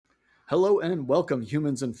Hello and welcome,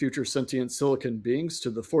 humans and future sentient silicon beings, to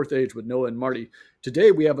the fourth age with Noah and Marty.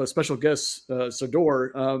 Today we have a special guest,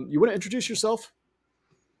 Sardor. You want to introduce yourself?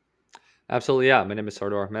 Absolutely, yeah. My name is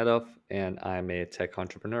Sardor and I'm a tech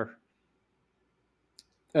entrepreneur.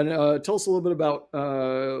 And tell us a little bit about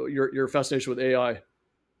your fascination with AI.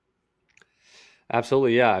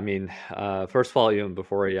 Absolutely, yeah. First of all, even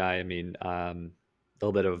before AI, a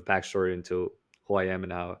little bit of backstory into who I am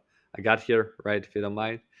and how I got here, right? If you don't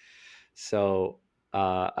mind. So,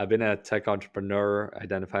 I've been a tech entrepreneur,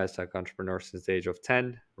 identify as tech entrepreneur since the age of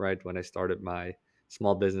 10, right? When I started my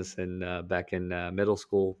small business back in middle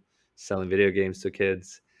school, selling video games to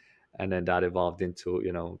kids, and then that evolved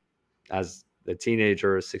into as a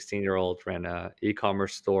teenager 16-year-old ran a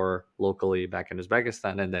e-commerce store locally back in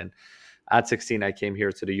Uzbekistan, and then at 16 I came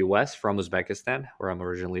here to the US from Uzbekistan, where I'm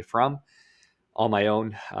originally from, on my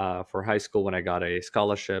own for high school. When I got a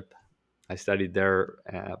scholarship, I studied there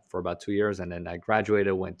for about 2 years, and then I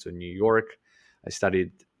graduated, went to New York. I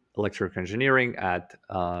studied electrical engineering at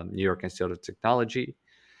New York Institute of Technology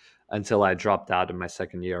until I dropped out in my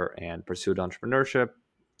second year and pursued entrepreneurship.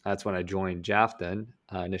 That's when I joined Jafton,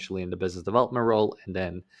 initially in the business development role, and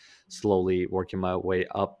then slowly working my way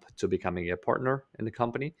up to becoming a partner in the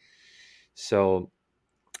company. So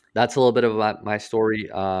that's a little bit about my story.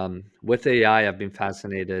 With AI, I've been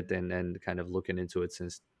fascinated and kind of looking into it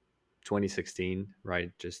since 2016, right?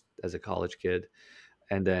 Just as a college kid.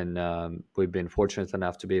 And then we've been fortunate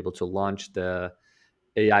enough to be able to launch the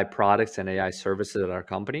AI products and AI services at our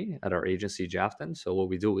company, at our agency, Jafton. So what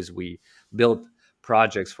we do is we build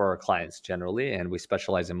projects for our clients generally, and we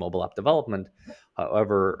specialize in mobile app development.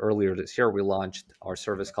 However, earlier this year, we launched our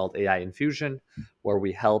service called AI Infusion, where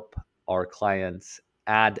we help our clients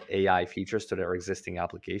add AI features to their existing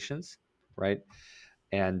applications, right?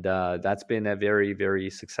 And that's been a very, very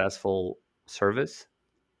successful service.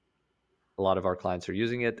 A lot of our clients are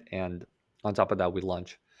using it. And on top of that, we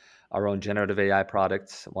launch our own generative AI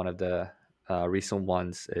products. One of the recent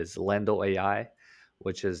ones is Lendo AI,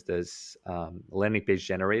 which is this landing page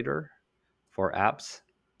generator for apps.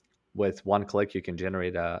 With one click, you can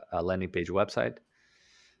generate a landing page website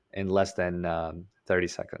in less than 30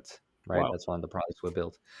 seconds. Right, Wow. that's one of the products we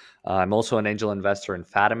built. I'm also an angel investor in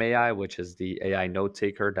Fathom AI, which is the AI note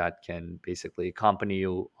taker that can basically accompany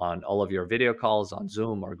you on all of your video calls on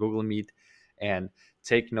Zoom or Google Meet and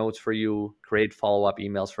take notes for you, create follow up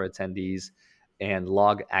emails for attendees, and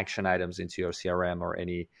log action items into your CRM or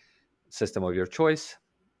any system of your choice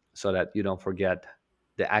so that you don't forget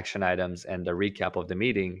the action items and the recap of the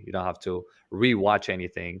meeting. You don't have to rewatch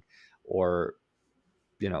anything or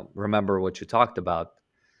remember what you talked about.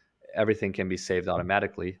 Everything can be saved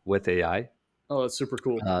automatically with AI. Oh, that's super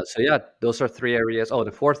cool. So yeah, those are three areas. Oh,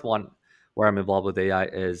 the fourth one where I'm involved with AI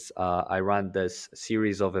is I run this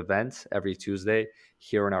series of events every Tuesday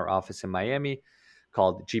here in our office in Miami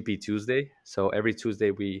called GP Tuesday. So every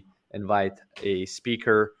Tuesday we invite a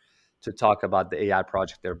speaker to talk about the AI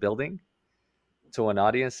project they're building to an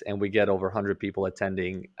audience, and we get over 100 people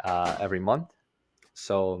attending every month.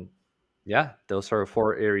 So yeah, those are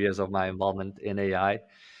four areas of my involvement in AI.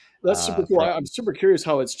 That's super cool. From I'm super curious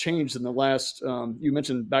how it's changed in the last. You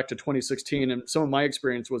mentioned back to 2016, and some of my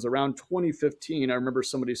experience was around 2015. I remember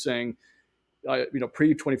somebody saying,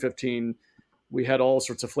 pre 2015, we had all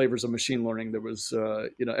sorts of flavors of machine learning. There was,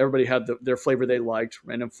 everybody had their flavor they liked,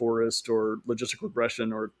 random forest or logistic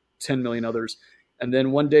regression or 10 million others. And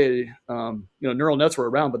then one day, neural nets were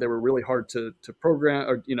around, but they were really hard to program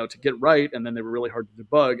or, to get right. And then they were really hard to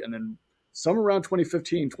debug. And then somewhere around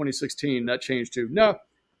 2015, 2016, that changed to, no,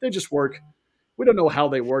 they just work. We don't know how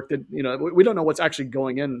they work. We don't know what's actually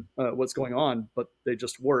what's going on, but they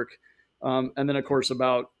just work. And then, of course,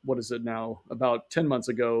 about what is it now? About 10 months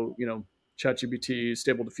ago, ChatGPT,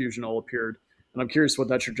 Stable Diffusion all appeared. And I'm curious what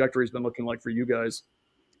that trajectory has been looking like for you guys.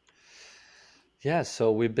 Yeah,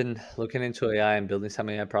 so we've been looking into AI and building some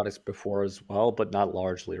AI products before as well, but not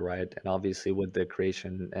largely, right? And obviously, with the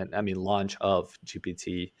creation and launch of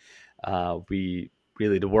GPT, we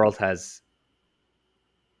really the world has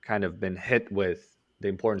kind of been hit with the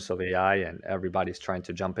importance of AI, and everybody's trying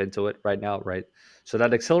to jump into it right now, right? So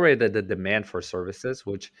that accelerated the demand for services,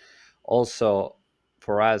 which also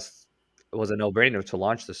for us was a no-brainer to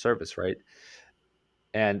launch the service, right?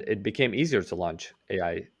 And it became easier to launch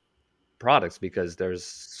AI products because there's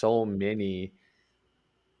so many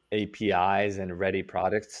APIs and ready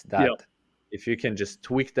products Yeah. that if you can just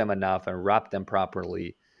tweak them enough and wrap them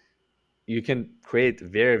properly, you can create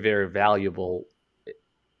very, very valuable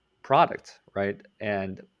product, right?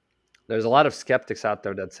 And there's a lot of skeptics out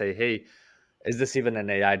there that say, hey, is this even an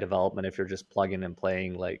AI development if you're just plugging and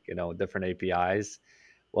playing like, different APIs?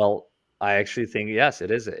 Well, I actually think yes,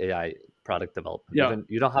 it is AI product development. Yeah, Even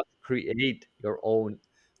you don't have to create your own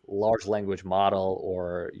large language model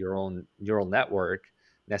or your own neural network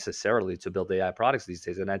necessarily to build AI products these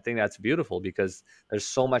days. And I think that's beautiful because there's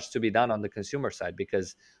so much to be done on the consumer side.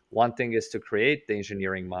 Because one thing is to create the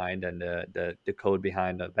engineering mind and the code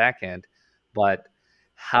behind the backend, but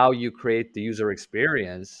how you create the user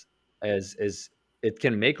experience is it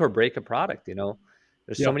can make or break a product.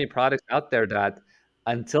 There's so yeah. many products out there that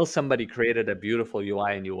until somebody created a beautiful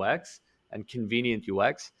UI and UX and convenient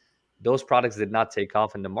UX, those products did not take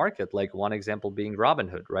off in the market. Like one example being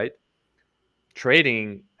Robinhood, right?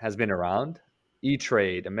 Trading has been around,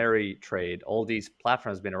 E-Trade, Ameritrade, all these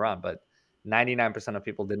platforms have been around, but 99% of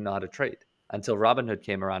people didn't know how to trade until Robinhood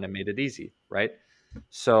came around and made it easy, right?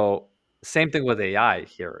 So same thing with AI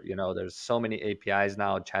here. There's so many APIs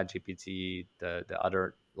now, ChatGPT, the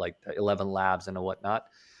other like the 11 labs and whatnot.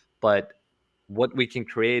 But what we can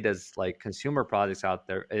create as like consumer products out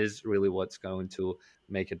there is really what's going to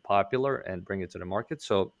make it popular and bring it to the market.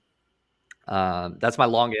 So that's my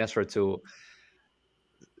long answer to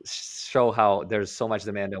show how there's so much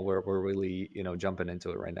demand and we're really jumping into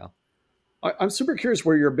it right now. I'm super curious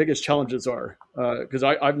where your biggest challenges are, because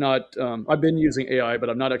I've not I've been using AI, but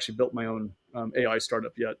I've not actually built my own AI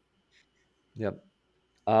startup yet. Yep.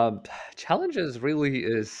 um Challenges really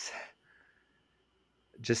is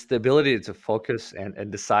just the ability to focus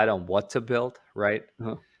and decide on what to build, right?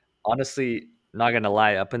 Uh-huh. Honestly, not gonna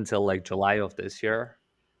lie, up until like July of this year,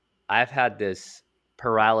 I've had this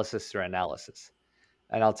paralysis through analysis.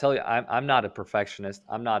 And I'll tell you, I'm not a perfectionist.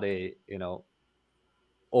 I'm not a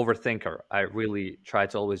overthinker. I really try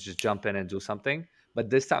to always just jump in and do something. But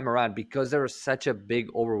this time around, because there is such a big,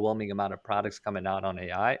 overwhelming amount of products coming out on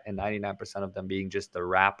AI, and 99% of them being just the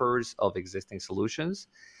wrappers of existing solutions,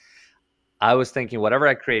 I was thinking whatever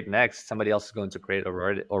I create next, somebody else is going to create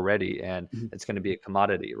already, and Mhm. it's going to be a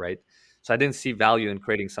commodity, right? So I didn't see value in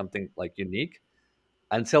creating something like unique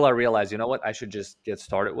until I realized, you know what, I should just get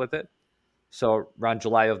started with it. So around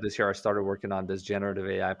July of this year, I started working on this generative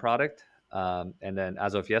AI product. And then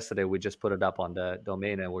as of yesterday, we just put it up on the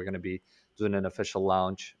domain, and we're going to be doing an official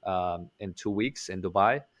launch in 2 weeks in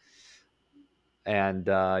Dubai. And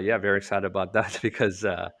yeah, very excited about that because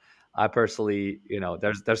I personally,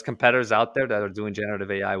 there's competitors out there that are doing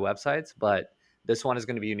generative AI websites, but this one is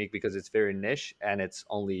going to be unique because it's very niche and it's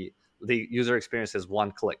only the user experience is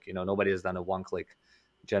one click. Nobody has done a one click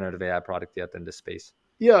generative AI product yet in this space.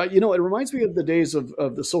 Yeah, it reminds me of the days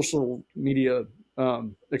of the social media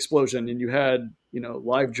explosion, and you had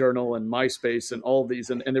LiveJournal and MySpace and all of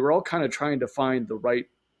these, and they were all kind of trying to find the right,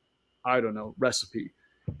 I don't know, recipe.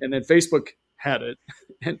 And then Facebook had it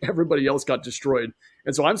and everybody else got destroyed.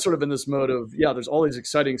 And so I'm sort of in this mode of, yeah, there's all these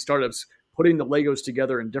exciting startups putting the Legos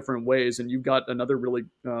together in different ways. And you've got another really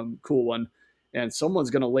cool one and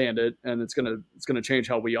someone's going to land it and it's going to change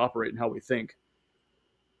how we operate and how we think.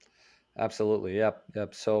 Absolutely. Yep.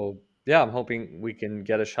 Yep. So yeah, I'm hoping we can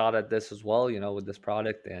get a shot at this as well, with this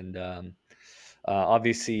product. And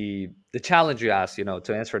obviously the challenge you asked,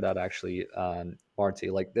 to answer that actually,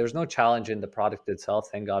 Marty, like there's no challenge in the product itself.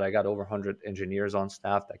 Thank God I got over 100 engineers on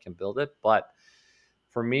staff that can build it. But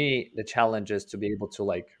for me, the challenge is to be able to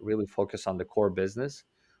like really focus on the core business,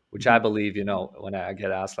 which I Mhm. believe, when I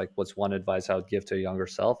get asked like what's one advice I would give to a younger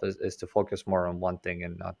self is to focus more on one thing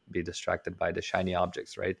and not be distracted by the shiny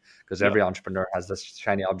objects, right? Because Yeah. every entrepreneur has this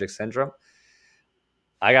shiny object syndrome.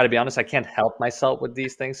 I got to be honest, I can't help myself with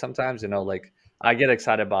these things sometimes, like I get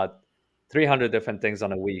excited about 300 different things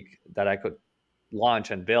on a week that I could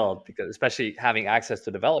launch and build because especially having access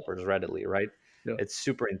to developers readily, right? Yeah. It's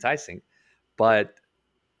super enticing. But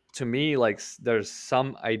to me, like there's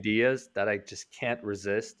some ideas that I just can't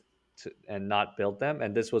resist to and not build them,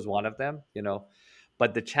 and this was one of them.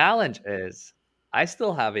 But the challenge is, I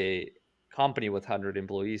still have a company with 100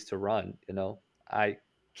 employees to run. I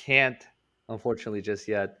can't, unfortunately, just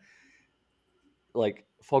yet like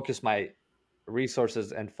focus my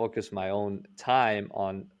resources and focus my own time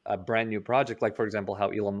on a brand new project like for example how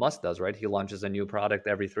Elon Musk does, right? He launches a new product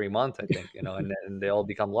every 3 months, I think, and they all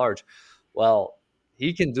become large. Well,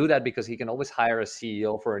 he can do that because he can always hire a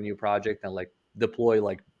CEO for a new project and like deploy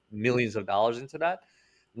like millions of dollars into that.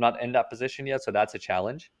 I'm not in that position yet, so that's a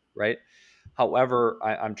challenge, right? However,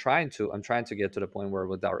 I'm trying to get to the point where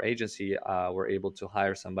with our agency, we're able to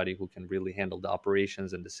hire somebody who can really handle the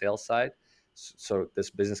operations and the sales side, so this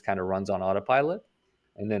business kind of runs on autopilot,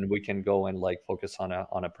 and then we can go and like focus on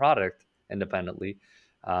a product independently.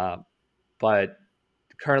 Uh, but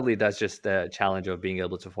currently, that's just the challenge of being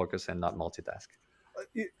able to focus and not multitask.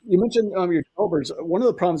 You mentioned your developers. One of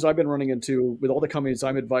the problems I've been running into with all the companies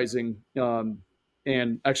I'm advising.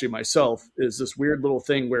 and actually myself is this weird little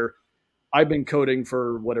thing where I've been coding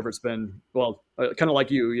for whatever it's been. Well, kind of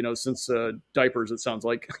like you know, since diapers. It sounds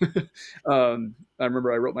like. I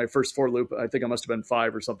remember I wrote my first for loop. I think I must have been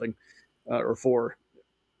 5 or something, or 4.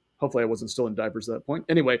 Hopefully, I wasn't still in diapers at that point.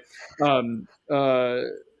 Anyway,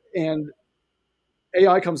 and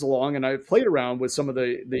AI comes along, and I've played around with some of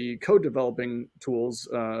the code developing tools,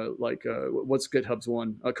 like what's GitHub's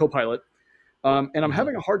one, Copilot, and I'm Hmm.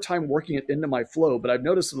 having a hard time working it into my flow. But I've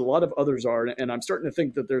noticed that a lot of others are, and I'm starting to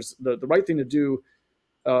think that there's the right thing to do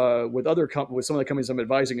with with some of the companies I'm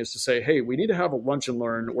advising is to say, hey, we need to have a lunch and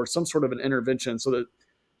learn or some sort of an intervention so that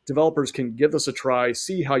developers can give this a try,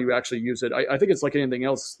 see how you actually use it. I think it's like anything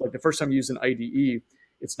else. Like the first time you use an IDE,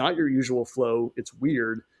 it's not your usual flow. It's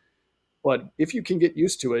weird, but if you can get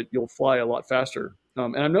used to it, you'll fly a lot faster.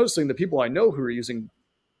 And I'm noticing the people I know who are using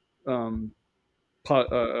um,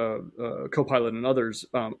 Copilot and others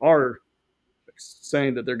are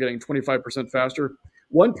saying that they're getting 25% faster.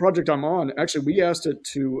 One project I'm on, actually, we asked it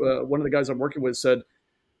to, one of the guys I'm working with said,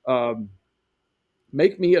 um,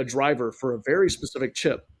 make me a driver for a very specific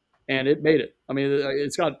chip. And it made it. I mean,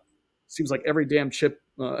 it's got, seems like every damn chip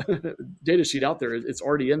data sheet out there, it's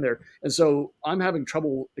already in there. And so I'm having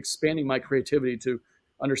trouble expanding my creativity to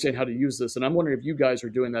understand how to use this. And I'm wondering if you guys are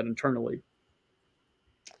doing that internally.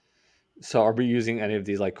 So are we using any of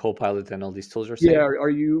these like Copilot and all these tools you're Yeah, saying?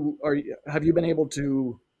 have you been able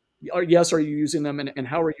to? Yes, are you using them, and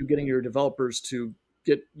how are you getting your developers to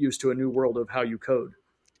get used to a new world of how you code?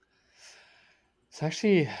 It's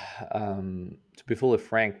actually, to be fully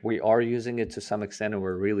frank, we are using it to some extent, and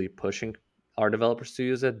we're really pushing our developers to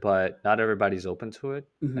use it, but not everybody's open to it,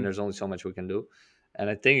 and Hmm. there's only so much we can do. And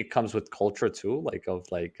I think it comes with culture too, like of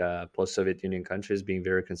like post-Soviet Union countries being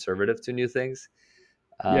very conservative to new things.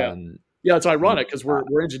 Yeah, Um, yeah, it's you know, ironic because we're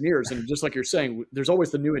engineers, and just like you're saying, there's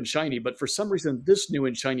always the new and shiny. But for some reason, this new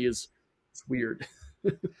and shiny is it's weird.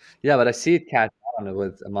 yeah, but I see it catch on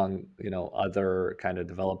with among other kind of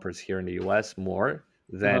developers here in the U.S. more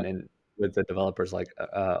Uh-huh. than in with the developers like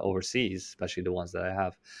overseas, especially the ones that I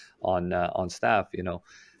have on staff.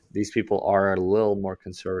 These people are a little more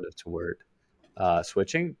conservative toward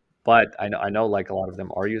switching, but I know like a lot of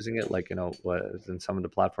them are using it. Like in some of the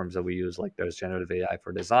platforms that we use, like there's generative AI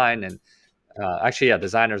for design, and actually, yeah,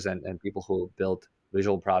 designers and people who build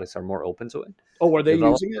visual products are more open to it. Oh, are they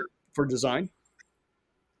Develop using it for design?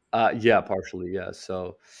 Yeah, partially, yeah.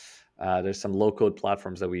 So there's some low code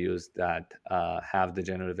platforms that we use that have the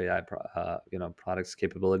generative AI, products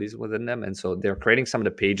capabilities within them, and so they're creating some of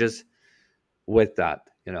the pages with that.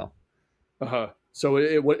 Uh-huh. So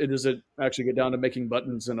does it actually get down to making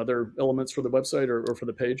buttons and other elements for the website or for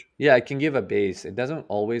the page? Yeah, I can give a base. It doesn't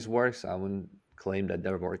always work, so I wouldn't claim that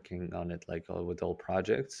they're working on it like with all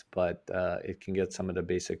projects, but it can get some of the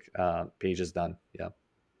basic pages done. Yeah.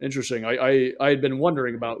 Interesting. I had been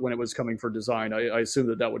wondering about when it was coming for design. I assumed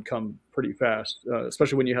that that would come pretty fast,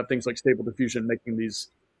 especially when you have things like Stable Diffusion making these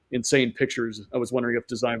insane pictures. I was wondering if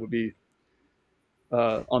design would be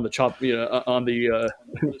on the chop, on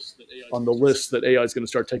the list that AI is going to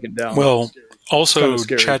start taking down. Well, It's kind of also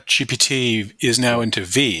scary. ChatGPT is now into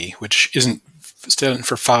V, which isn't standing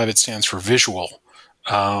for five; it stands for visual.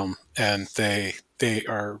 And they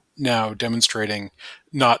are now demonstrating,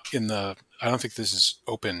 not in the. I don't think this is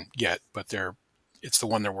open yet, but it's the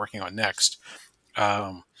one they're working on next.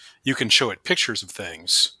 Um, you can show it pictures of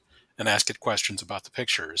things and ask it questions about the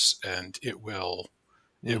pictures, and it will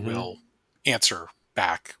Mm-hmm. answer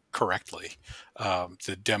back correctly.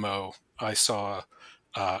 The demo I saw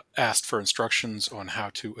asked for instructions on how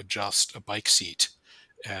to adjust a bike seat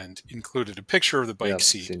and included a picture of the bike Yep,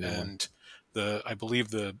 seat, seen that one. and I believe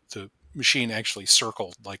the machine actually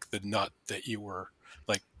circled like the nut that you were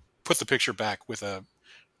like put the picture back with a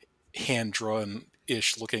hand drawn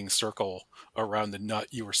ish looking circle around the nut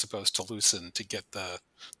you were supposed to loosen to get the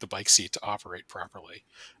bike seat to operate properly.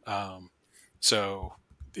 Um, so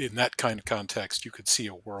in that kind of context, you could see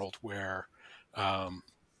a world where um,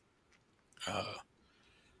 uh,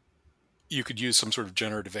 you could use some sort of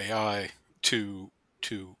generative AI to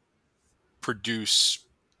produce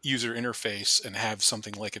user interface and have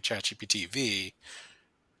something like a ChatGPT V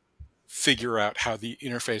figure out how the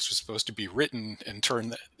interface was supposed to be written and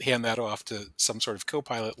hand that off to some sort of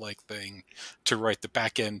copilot like thing to write the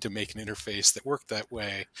back end to make an interface that worked that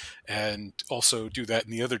way, and also do that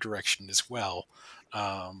in the other direction as well.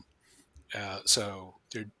 Um, so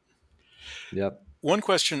there, Yep. one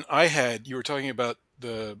question I had, you were talking about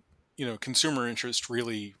the consumer interest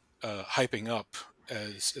really hyping up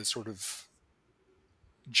as sort of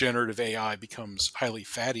generative AI becomes highly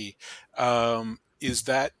fatty. Is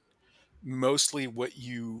that mostly what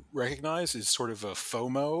you recognize is sort of a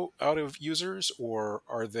FOMO out of users, or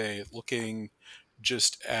are they looking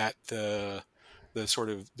just at the sort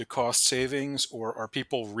of the cost savings, or are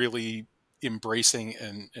people really embracing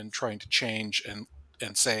and trying to change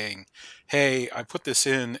and saying, "Hey, I put this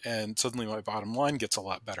in, and suddenly my bottom line gets a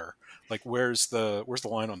lot better." Like, where's the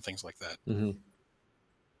line on things like that? Hmm.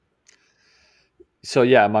 So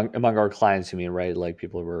yeah, among our clients, you mean, right? Like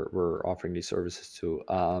people we're offering these services to.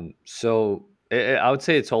 So I would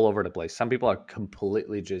say it's all over the place. Some people are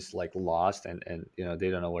completely just like lost, and they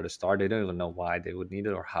don't know where to start. They don't even know why they would need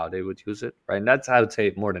it or how they would use it, right? And that's, I would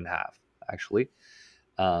say, more than half actually.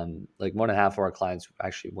 Like more than half of our clients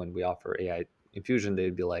actually, when we offer AI infusion,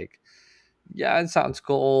 they'd be like, "Yeah, it sounds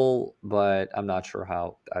cool, but I'm not sure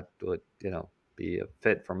how that would be a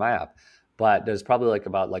fit for my app." But there's probably like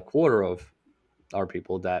about like quarter of are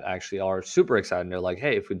people that actually are super excited. And they're like,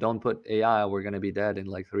 hey, if we don't put AI, we're going to be dead in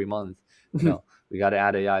like 3 months. We got to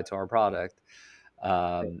add AI to our product.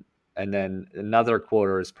 And then another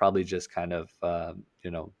quarter is probably just kind of,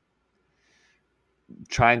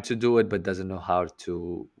 trying to do it, but doesn't know how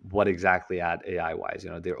to, what exactly add AI wise.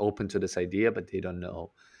 They're open to this idea, but they don't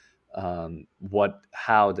know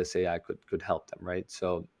how this AI could help them. Right.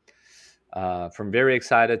 So, from very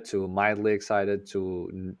excited to mildly excited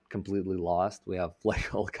to completely lost. We have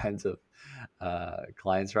like all kinds of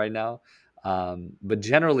clients right now, but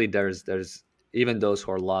generally there's even those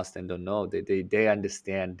who are lost and don't know. They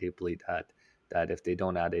understand deeply that if they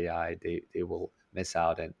don't add AI, they will miss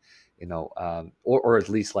out, and or at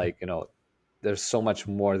least like there's so much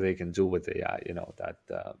more they can do with AI, that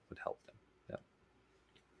would help them. Yeah.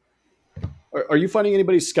 Are you finding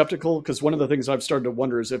anybody skeptical? Because one of the things I've started to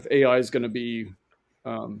wonder is if AI is going to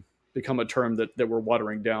um, become a term that we're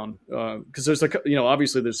watering down. Because there's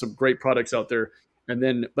obviously there's some great products out there, and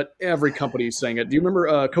then but every company is saying it. Do you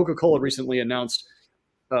remember Coca-Cola recently announced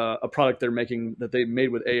a product they're making that they made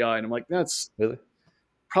with AI, and I'm like, that's Really?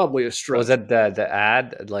 probably a Was stretch. that the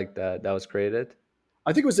ad like that was created?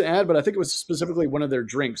 I think it was an ad, but I think it was specifically one of their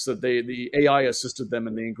drinks that the AI assisted them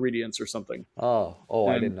in the ingredients or something. Oh,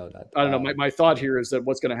 I And didn't know that. I don't know. My thought here is that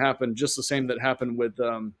what's going to happen, just the same that happened with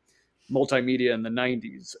multimedia in the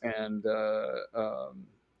 '90s and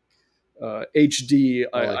HD. I,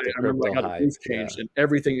 Oh, I like the remember I crypto got a roof hype. changed, Yeah. and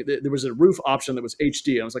everything. There was a roof option that was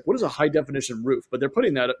HD. I was like, "What is a high definition roof?" But they're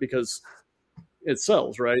putting that up because it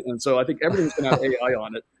sells, right? And so I think everything's going to have AI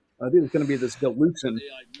on it. I think it's going to be this dilution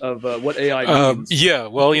of what AI means. Yeah,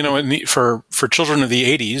 well, for children of the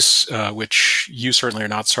 '80s, which you certainly are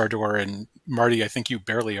not, Sardor, and Marty, I think you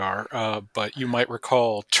barely are, but you might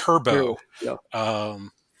recall Barely, Turbo, yeah.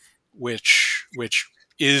 um, which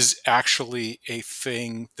is actually a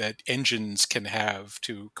thing that engines can have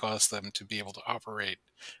to cause them to be able to operate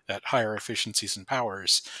at higher efficiencies and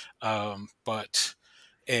powers. But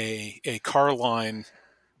a car line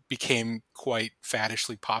became quite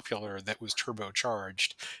faddishly popular that was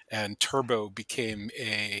turbocharged, and turbo became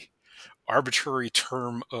a arbitrary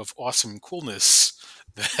term of awesome coolness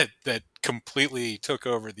that completely took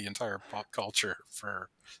over the entire pop culture for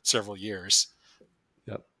several years.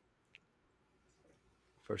 Yep.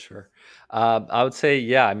 For sure. I would say,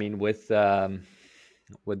 yeah. I mean, with this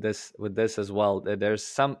as well, there's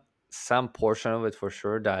some portion of it for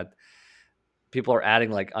sure that people are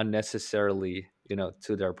adding like unnecessarily,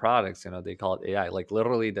 to their products. They call it AI. Like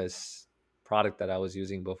literally, this product that I was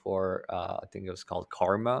using before, I think it was called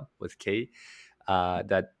Karma with K.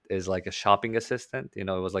 That is like a shopping assistant. It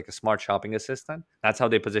was like a smart shopping assistant. That's how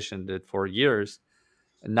they positioned it for years.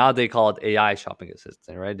 And now they call it AI shopping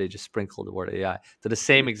assistant, right? They just sprinkle the word AI to the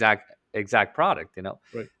same exact product.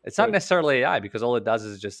 Right, It's not right, necessarily AI because all it does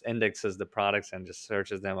is just indexes the products and just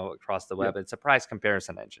searches them across the yeah, web. It's a price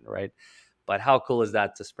comparison engine, right? But how cool is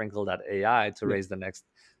that to sprinkle that AI to yeah, raise the next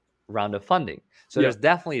round of funding? So yeah. there's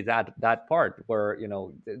definitely that part where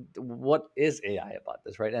what is AI about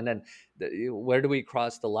this, right? And then where do we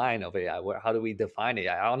cross the line of AI? How do we define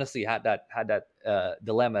AI? I honestly had that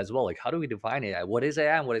dilemma as well. Like, how do we define AI? What is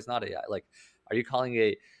AI and what is not AI? Like, are you calling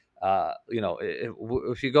if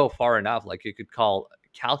you go far enough, like you could call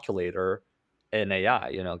calculator an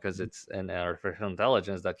AI, because it's an artificial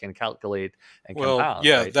intelligence that can calculate and Well, compound,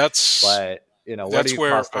 yeah, right? But where do that's you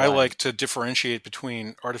where cross the I line? like to differentiate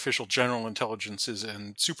between artificial general intelligences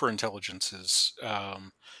and superintelligences.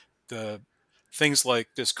 The things like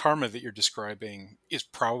this karma that you're describing is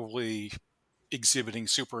probably exhibiting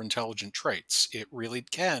super intelligent traits. It really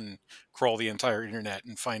can crawl the entire internet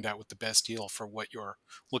and find out what the best deal for what you're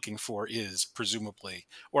looking for is, presumably.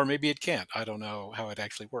 Or maybe it can't. I don't know how it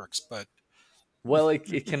actually works, but Well,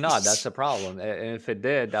 it cannot. That's a problem. And if it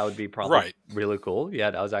did, that would be probably Right. really cool. Yeah,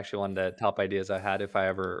 that was actually one of the top ideas I had if I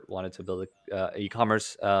ever wanted to build a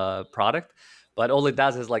e-commerce product. But all it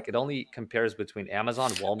does is like it only compares between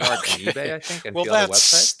Amazon, Walmart, and eBay, Okay. I think, and a Well, few other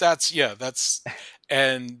websites. that's yeah, that's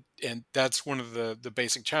and that's one of the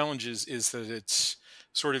basic challenges is that it's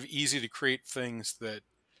sort of easy to create things that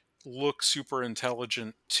look super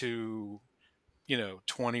intelligent to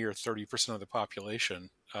 20 or 30% of the population,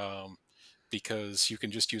 because you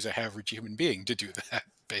can just use a average human being to do that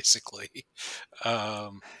basically.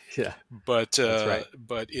 um, Yeah, that's but right.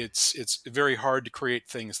 but it's very hard to create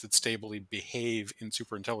things that stably behave in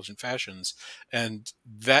super intelligent fashions, and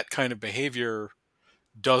that kind of behavior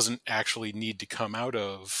doesn't actually need to come out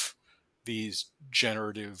of these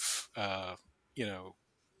generative you know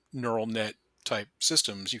neural net type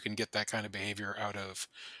systems. You can get that kind of behavior out of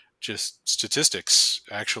just statistics,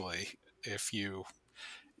 actually, if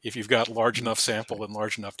you've got large enough That's right. sample and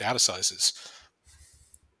large enough data sizes.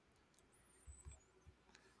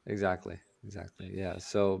 Exactly. Exactly. Yeah.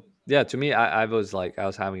 So yeah, to me, I was like, I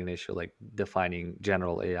was having an issue like defining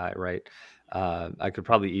general AI, right? I could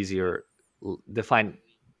probably easier define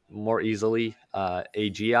more easily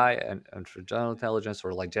AGI and for general intelligence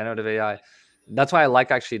or like generative AI. That's why I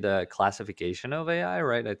like actually the classification of AI,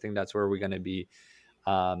 right? I think that's where we're going to be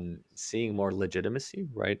seeing more legitimacy,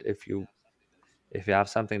 right? If you have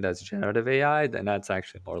something that's generative AI, then that's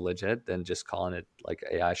actually more legit than just calling it like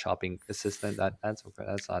AI shopping assistant. That's okay.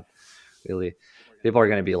 That's not really. People are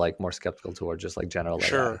going to be like more skeptical toward just like general AI.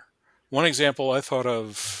 Sure. One example I thought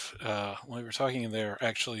of when we were talking in there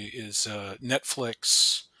actually is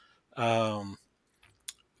Netflix, um,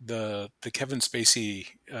 the Kevin Spacey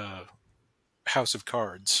House of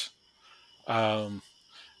Cards. Um,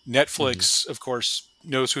 Hmm. Netflix, of course,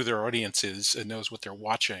 knows who their audience is and knows what they're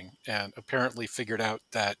watching, and apparently figured out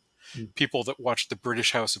that people that watched the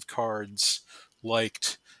British House of Cards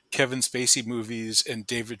liked Kevin Spacey movies and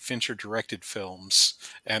David Fincher directed films,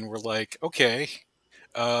 and were like, okay,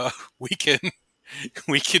 we can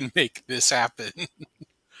we can make this happen.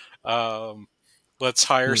 Um, let's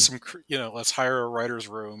hire Hmm. some, let's hire a writer's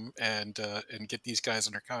room and get these guys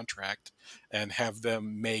under contract and have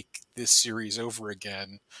them make this series over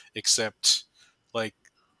again, except like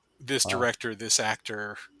this Wow. director, this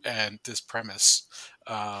actor, and this premise.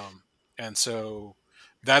 Um, and so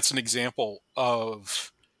that's an example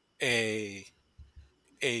of a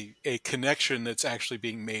a connection that's actually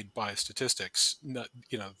being made by statistics. Not,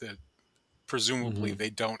 that presumably Hmm. they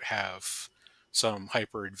don't have some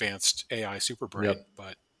hyper advanced AI superbrain, Yep.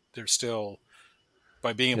 but they're still,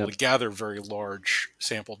 by being able to Yep. gather very large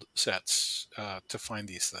sampled sets to find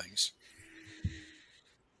these things.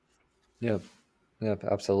 Yep. Yep.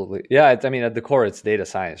 Absolutely. Yeah. I mean, at the core, it's data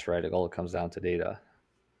science, right? It all comes down to data.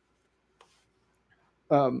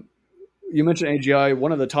 Um, you mentioned AGI.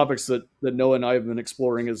 One of the topics that Noah and I have been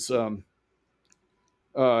exploring is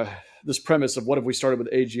uh, this premise of what if we started with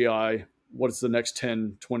AGI? What does the next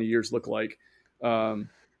 10, 20 years look like? Um,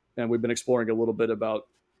 and we've been exploring a little bit about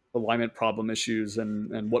alignment problem issues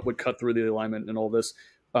and what would cut through the alignment and all this.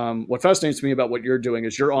 What fascinates me about what you're doing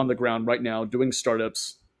is you're on the ground right now doing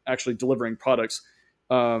startups, actually delivering products.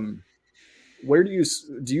 Um, where do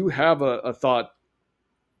you have a thought?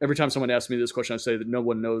 Every time someone asks me this question, I say that no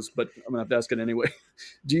one knows, but I'm gonna have to ask it anyway.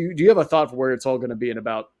 Do you have a thought for where it's all going to be in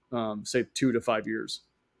about say 2 to 5 years?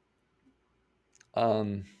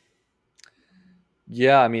 Um,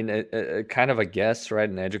 yeah, I mean, kind of a guess, right?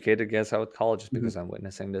 An educated guess, I would call it, just Mm-hmm. because I'm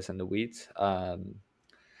witnessing this in the weeds.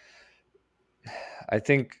 I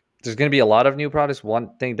think there's going to be a lot of new products.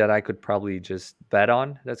 One thing that I could probably just bet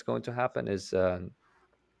on that's going to happen is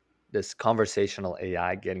this conversational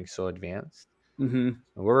AI getting so advanced. Mm-hmm.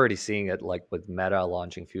 And we're already seeing it, like with Meta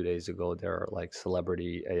launching a few days ago. There are like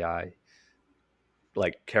celebrity AI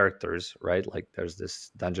like characters, right? Like there's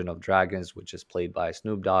this Dungeon of Dragons, which is played by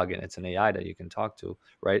Snoop Dogg, and it's an AI that you can talk to,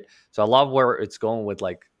 right? So I love where it's going with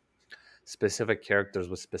like specific characters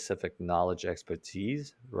with specific knowledge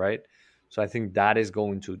expertise, right? So I think that is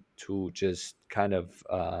going to just kind of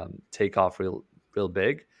take off real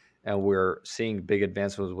big, and we're seeing big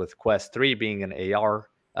advancements with Quest 3 being an AR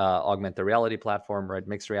augmented reality platform, right?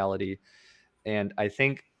 Mixed reality. And I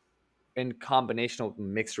think in combination of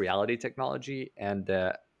mixed reality technology and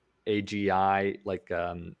AGI, like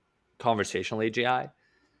conversational AGI,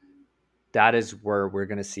 that is where we're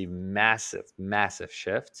going to see massive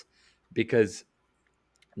shifts. Because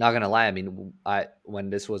not gonna lie, I mean, I when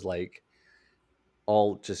this was like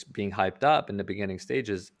all just being hyped up in the beginning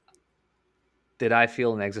stages, did I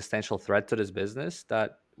feel an existential threat to this business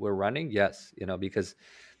that we're running? Yes, because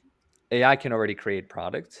AI can already create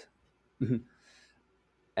products. Mm-hmm.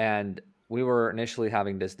 And we were initially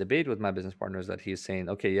having this debate with my business partners that he's saying,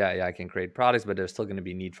 okay, yeah, I can create products, but there's still going to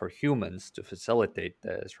be need for humans to facilitate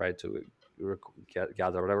this, right? To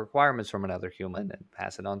gather whatever requirements from another human and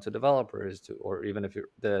pass it on to developers, to, or even if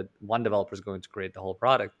the one developer is going to create the whole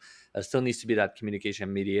product, there still needs to be that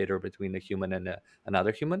communication mediator between the human and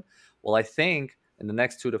another human. Well, I think in the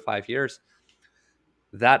next 2 to 5 years,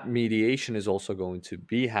 that mediation is also going to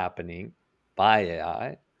be happening by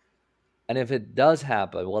AI. And if it does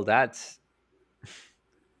happen, well, that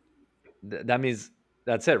means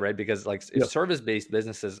that's it, right? Because like if Yeah. service-based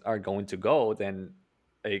businesses are going to go, then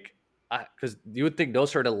like because you would think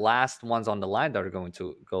those are the last ones on the line that are going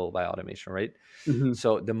to go by automation, right? Hmm.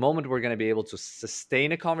 So the moment we're going to be able to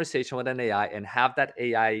sustain a conversation with an AI and have that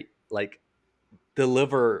AI like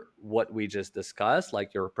deliver what we just discussed,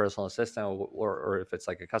 like your personal assistant, or if it's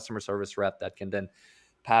like a customer service rep that can then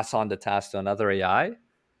pass on the task to another AI,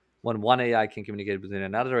 when one AI can communicate with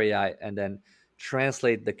another AI and then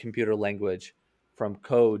translate the computer language from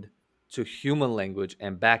code to human language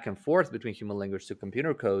and back and forth between human language to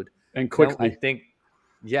computer code, And I quickly think,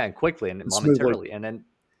 yeah, and quickly and and smoothly. momentarily. And then,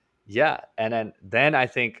 yeah. And then I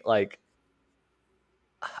think like,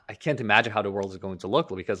 I can't imagine how the world is going to look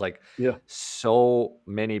because like Yeah. so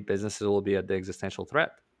many businesses will be at the existential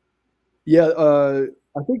threat. Yeah,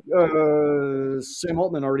 I think Sam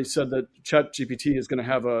Altman already said that ChatGPT is going to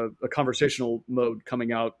have a conversational mode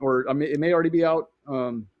coming out, or I mean, it may already be out,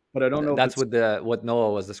 but I don't know if That's it's what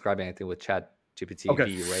Noah was describing, I think, with Chat GPT okay.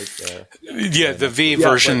 V, right? Yeah, The the next V version. Yeah,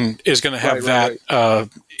 right, version is going to have right, that right.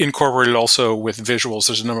 incorporated also with visuals.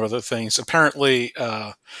 There's a number of other things. Apparently,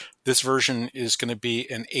 this version is going to be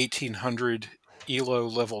an 1800 ELO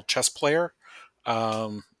level chess player,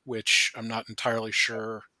 which I'm not entirely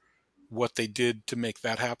sure what they did to make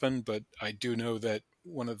that happen, but I do know that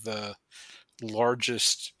one of the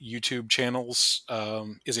largest YouTube channels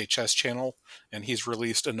is a chess channel, and he's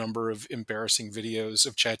released a number of embarrassing videos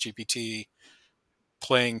of ChatGPT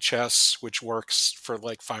playing chess, which works for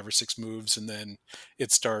like 5 or 6 moves, and then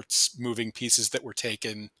it starts moving pieces that were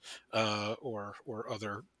taken, or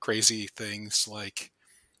other crazy things like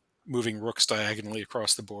moving rooks diagonally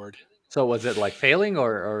across the board. So was it like failing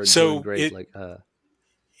or doing So great? it Like,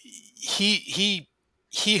 he he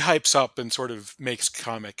he hypes up and sort of makes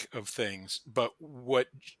comic of things, but what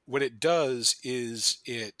it does is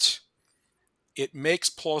it makes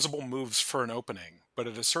plausible moves for an opening, but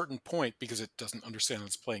at a certain point, because it doesn't understand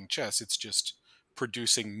it's playing chess, it's just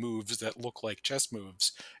producing moves that look like chess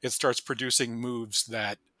moves. It starts producing moves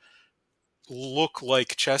that look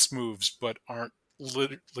like chess moves but aren't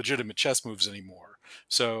legitimate chess moves anymore.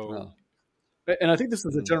 So oh, And I think this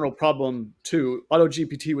is a mm. general problem too.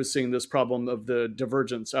 AutoGPT was seeing this problem of the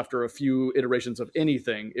divergence after a few iterations of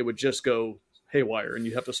anything, it would just go haywire, and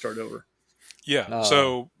you have to start over. yeah, Oh,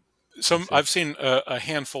 so I some see. I've seen a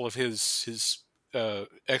handful of his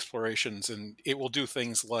explorations, and it will do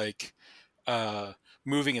things like uh,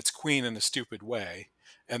 moving its queen in a stupid way,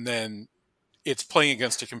 and then it's playing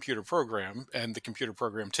against a computer program, and the computer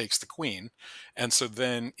program takes the queen, and so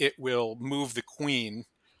then it will move the queen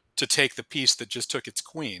to take the piece that just took its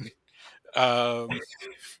queen, um,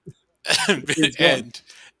 It's gone. and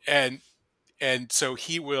and and so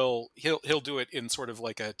he'll do it in sort of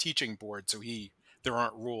like a teaching board. So there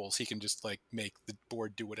aren't rules. He can just like make the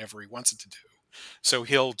board do whatever he wants it to do. So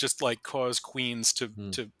he'll just like cause queens to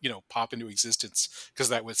Mm. pop into existence because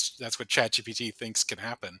that's what ChatGPT thinks can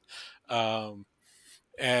happen. Um,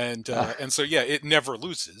 and so yeah, it never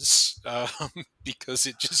loses, because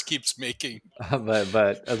it just keeps making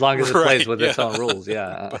But as long as it plays right, with yeah. its own rules,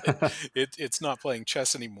 yeah. But it's not playing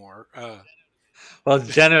chess anymore. Well, it's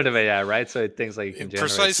generative AI, right? So it thinks like you can generate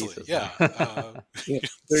Precisely, pieces. yeah. Yeah,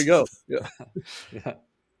 there you go. Yeah. Yeah.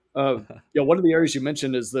 Uh, yeah, one of the areas you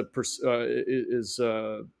mentioned is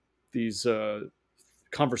these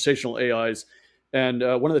conversational AIs, and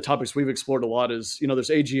one of the topics we've explored a lot is there's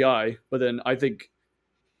AGI, but then I think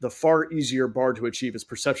the far easier bar to achieve is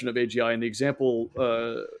perception of AGI. And the example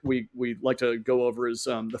we like to go over is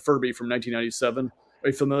the Furby from 1997. Are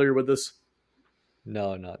you familiar with this?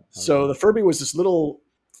 No, not at So the all. Furby was this little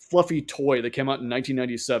fluffy toy that came out in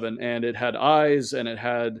 1997, and it had eyes and it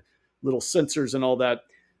had little sensors and all that.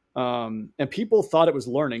 And people thought it was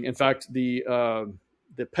learning. In fact, the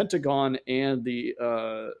Pentagon and the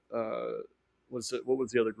what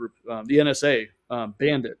was the other group? The NSA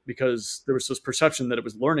banned it because there was this perception that it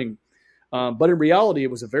was learning, but in reality,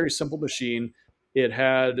 it was a very simple machine. It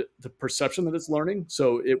had the perception that it's learning,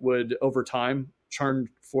 so it would over time turn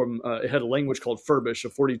from. It had a language called Furbish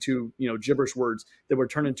of 42, gibberish words that would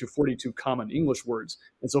turn into 42 common English words.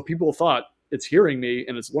 And so people thought it's hearing me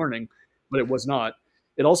and it's learning, but it was not.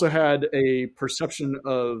 It also had a perception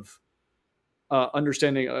of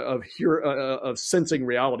understanding of of sensing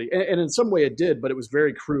reality, and in some way it did, but it was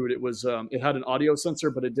very crude. It had an audio sensor,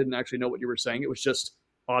 but it didn't actually know what you were saying. It was just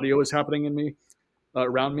audio is happening in me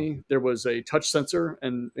around me. There was a touch sensor,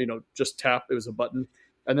 and just tap. It was a button,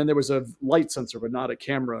 and then there was a light sensor, but not a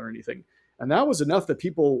camera or anything. And that was enough that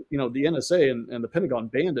people, the NSA and the Pentagon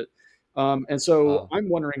banned it. And so Wow. I'm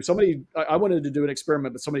wondering, I wanted to do an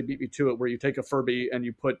experiment, but somebody beat me to it, where you take a Furby and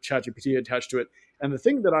you put ChatGPT attached to it. And the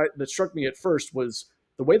thing that struck me at first was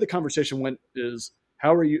the way the conversation went is,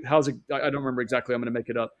 how are you? How's it? I don't remember exactly. I'm going to make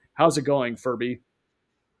it up. How's it going, Furby?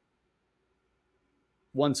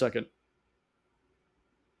 1 second.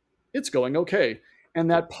 It's going okay. And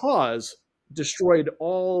that pause destroyed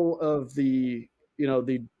all of the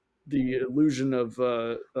illusion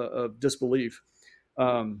of disbelief.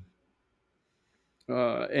 Um,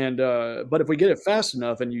 and But if we get it fast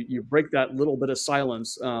enough and you break that little bit of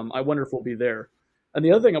silence, I wonder if we'll be there. And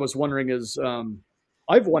the other thing I was wondering is,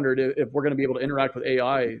 I've wondered if we're going to be able to interact with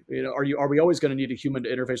AI. Are we always going to need a human to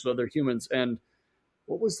interface with other humans? And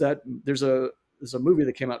what was that? There's a movie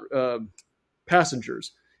that came out,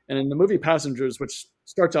 Passengers, and in the movie Passengers, which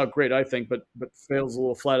starts out great, I think, but fails a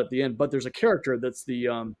little flat at the end. But there's a character that's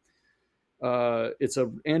it's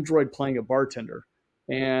a android playing a bartender,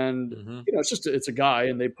 and Hmm. it's a guy,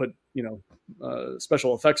 and they put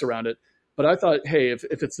special effects around it. But I thought, hey, if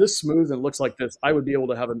it's this smooth and looks like this, I would be able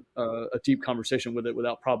to have a deep conversation with it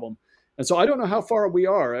without problem. And so I don't know how far we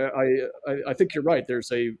are. I think you're right.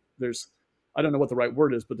 There's I don't know what the right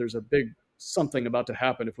word is, but there's a big something about to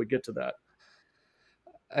happen if we get to that.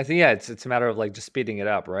 I think, yeah, it's a matter of like just speeding it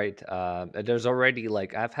up, right? And there's already,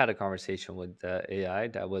 like, I've had a conversation with the AI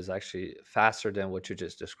that was actually faster than what you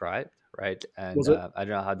just described, right? And Was it I don't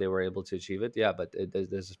know how they were able to achieve it. Yeah, but there's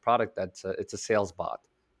this product it's a sales bot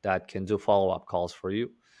that can do follow up calls for you.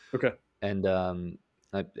 okay? And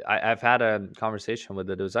I've had a conversation with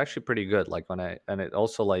it. It was actually pretty good. Like when I and it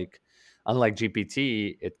also, like, unlike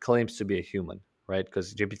GPT, it claims to be a human, right?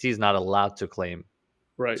 Because GPT is not allowed to claim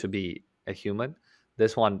Right. to be a human.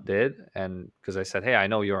 This one did, and because I said, "Hey, I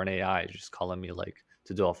know you're an AI. You're just calling me like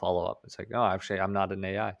to do a follow up." It's like, "No, actually, I'm not an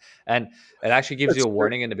AI." And it actually gives you That's a fair.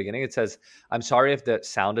 warning in the beginning. It says, "I'm sorry if the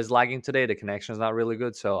sound is lagging today. The connection is not really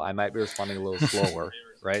good, so I might be responding a little slower."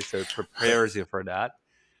 Right, so it Okay. prepares you for that.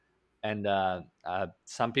 And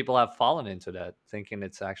some people have fallen into that, thinking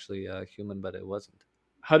it's actually a human, but it wasn't.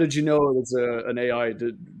 How did you know it was an AI?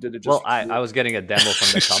 Did it Well, just? I was getting a demo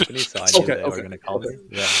from the company, so I knew Okay. they were Okay. going to call Okay. me.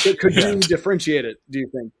 Yeah, Could yeah. you differentiate it? Do you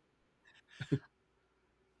think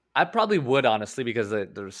I probably would, honestly, because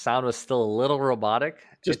the sound was still a little robotic.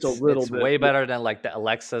 just a little It's bit? way better than like the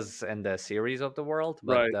Alexas and the Series of the world,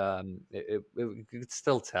 but Right. you could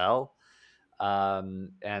still tell.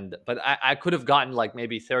 And but I could have gotten like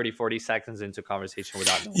maybe 30, 40 seconds into conversation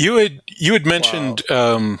without knowing. You had Wow. mentioned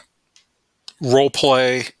role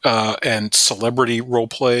play and celebrity role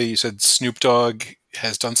play. You said Snoop Dogg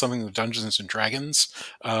has done something with Dungeons and Dragons.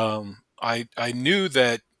 I knew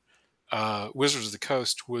that Wizards of the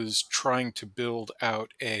Coast was trying to build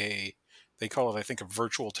out they call it, I think, a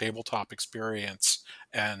virtual tabletop experience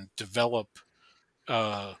and develop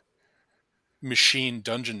uh, machine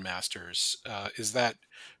dungeon masters. Is that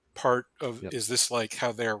part of? Yep. Is this like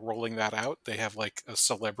how they're rolling that out? They have like a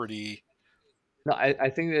celebrity. No, I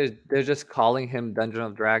think they're just calling him Dungeon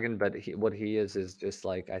of Dragon, but what he is just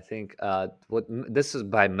like, I think, this is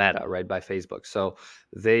by Meta, right, by Facebook. So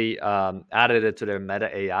they added it to their Meta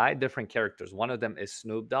AI, different characters. One of them is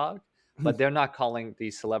Snoop Dogg, but they're not calling the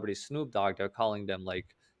celebrity Snoop Dogg. They're calling them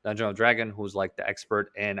like Dungeon of Dragon, who's like the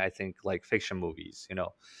expert in, I think, like fiction movies.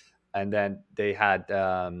 And then they had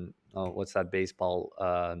oh, what's that baseball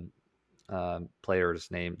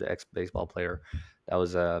player's name? The ex baseball player that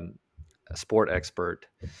was a sport expert.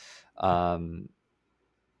 Um,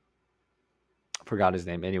 Forgot his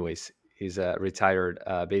name. Anyways, he's a retired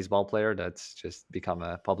baseball player that's just become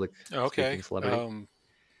a public Okay, speaking celebrity.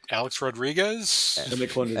 Alex A- And they Rodriguez,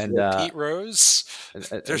 cloned his And voice. Pete Rose.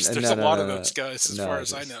 There's no, a no, lot of no, those guys, as far no,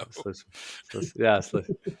 as I know.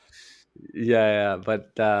 yeah, yeah.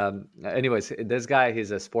 But anyways, this guy,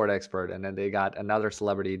 he's a sport expert, and then they got another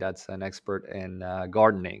celebrity that's an expert in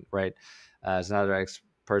gardening, right? There's another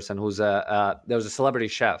person who's there was a celebrity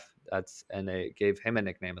chef and they gave him a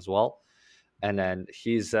nickname as well. And then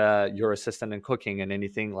he's your assistant in cooking and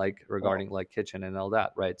anything like Wow. regarding like kitchen and all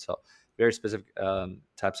that, right? So very specific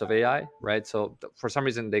types of AI, right? So for some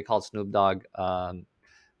reason they called Snoop Dogg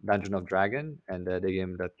Dungeon of Dragon, and they gave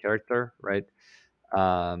him that character, right?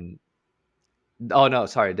 um oh no,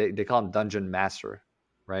 sorry, they call him Dungeon Master,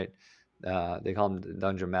 right? They call him the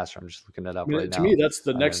Dungeon Master. I'm just looking it I up right mean, to me, now. that's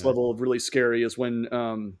the next And level of really scary is when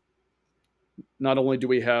not only do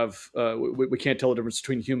we have we can't tell the difference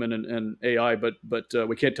between human and AI, but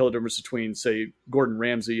we can't tell the difference between, say, Gordon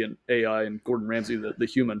Ramsay and AI and Gordon Ramsay, the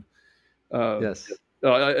human. Uh, yes,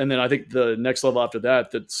 and then I think the next level after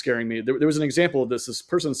that that's scaring me. There was an example of this. This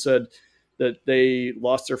person said that they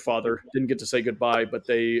lost their father, didn't get to say goodbye, but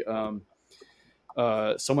they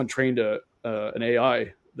someone trained an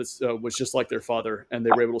AI that was just like their father, and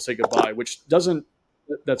they were able to say goodbye. Which doesn't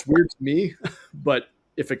that's weird to me, but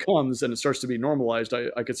if it comes and it starts to be normalized,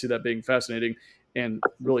 I could see that being fascinating and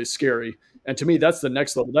really scary. And to me, that's the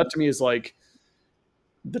next level. That to me is like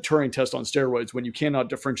the Turing test on steroids, when you cannot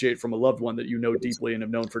differentiate from a loved one that you know deeply and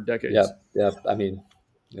have known for decades. yep, yep. I mean,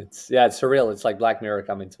 it's it's surreal. It's like Black Mirror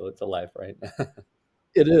coming to life, right?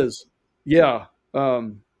 It is, yeah.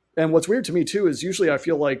 And what's weird to me too is usually I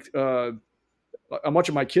feel like I'm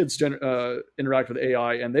watching my kids interact with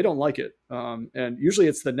AI, and they don't like it. And usually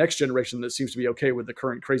it's the next generation that seems to be okay with the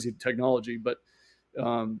current crazy technology, but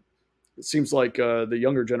um, it seems like the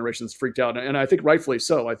younger generation's freaked out, and I think rightfully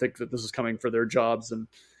so. I think that this is coming for their jobs and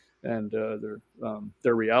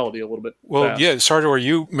their reality a little bit Well, yeah, fast. Sardor,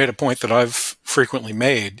 you made a point that I've frequently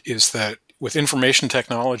made is that with information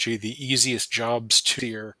technology, the easiest jobs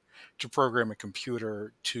to program a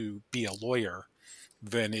computer to be a lawyer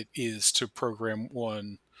than it is to program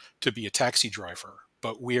one to be a taxi driver.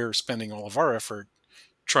 But we're spending all of our effort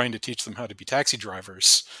trying to teach them how to be taxi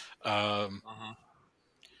drivers. Um, Mhm.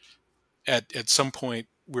 at some point,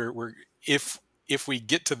 we're if we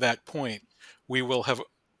get to that point, we will have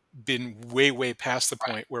been way past the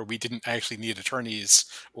point where we didn't actually need attorneys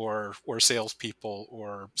or salespeople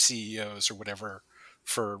or CEOs or whatever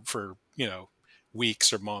for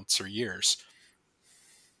weeks or months or years.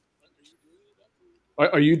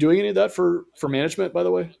 Are you doing any of that for management, by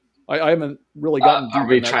the way? I haven't really gotten Are deep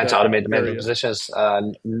we in trying to that automate the management area. positions?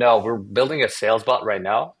 No, we're building a sales bot right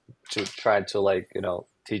now to try to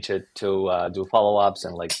teach it to do follow ups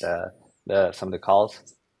and like the some of the calls.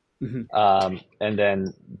 Mhm. And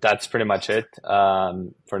then that's pretty much it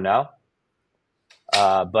for now.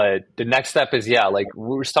 But the next step is, yeah, like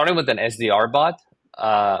we're starting with an SDR bot,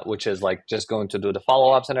 which is like just going to do the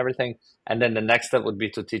follow ups and everything. And then the next step would be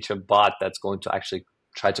to teach a bot that's going to actually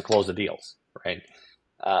try to close the deals, right?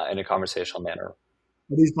 In a conversational manner.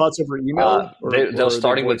 Are these bots over email They're or are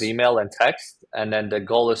they starting with voice? email and text, and then the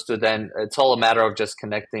goal is to then it's all a matter of just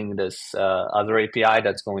connecting this other API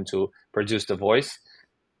that's going to produce the voice,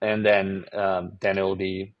 and then it will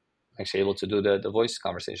be actually able to do the voice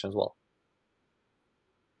conversation as well.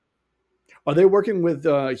 Are they working with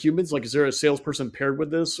humans? Like, is there a salesperson paired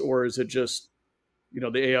with this, or is it just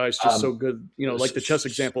the AI is just so Um, good? Like the chess s-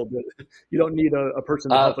 example, that you don't need a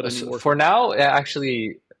person to help it anymore. for now,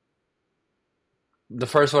 actually, the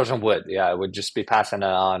first version would, yeah, it would just be passing it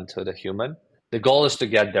on to the human. The goal is to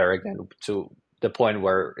get there again to the point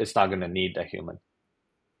where it's not going to need a human.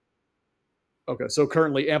 Okay, so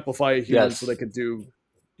currently amplify a human so they Yes, could do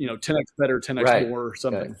 10x better, 10x right. more or Yeah.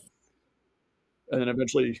 something, and then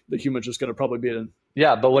eventually the human's just going to probably be an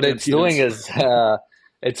Yeah, but what it's doing impedance. is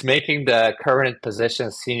it's making the current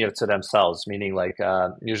position senior to themselves, meaning like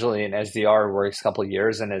usually an SDR works a couple of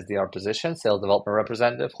years in SDR position, sales development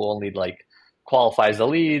representative, who only like qualifies the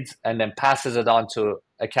leads and then passes it on to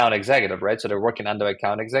account executive, right? So they're working under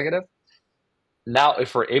account executive. Now,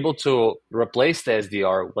 if we're able to replace the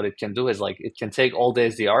SDR, what it can do is like it can take all the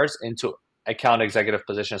SDRs into account executive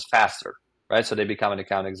positions faster, right? So they become an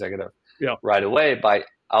account executive Yeah, right away by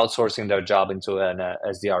outsourcing their job into an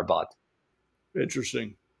SDR bot.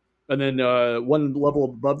 interesting. And then one level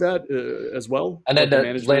above that as well, And then like the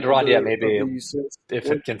management later of on, yeah, the maybe sales if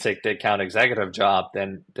support. it can take the account executive job,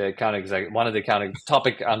 then the account executive, one of the top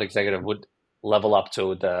account executive would level up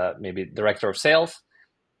to the maybe director of sales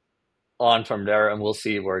on from there, and we'll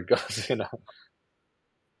see where it goes.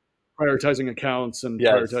 Prioritizing accounts and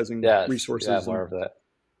Yes, prioritizing yes, yeah, resources. more And of that.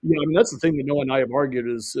 yeah, I mean that's the thing that Noah and I have argued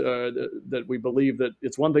is that we believe that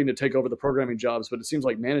it's one thing to take over the programming jobs, but it seems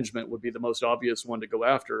like management would be the most obvious one to go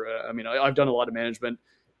after. I mean, I've done a lot of management.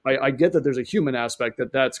 I get that there's a human aspect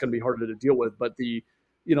that's going to be harder to deal with, but the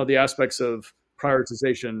aspects of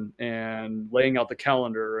prioritization and laying out the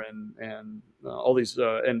calendar and all these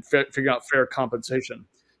and figuring out fair compensation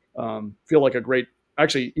feel like a great,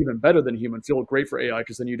 actually even better than human, feel great for AI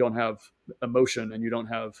because then you don't have emotion and you don't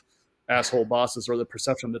have asshole bosses or the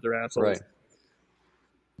perception that they're Right. assholes.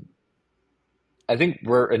 I think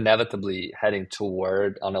we're inevitably heading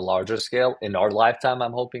toward on a larger scale in our lifetime.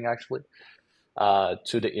 I'm hoping actually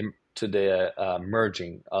to the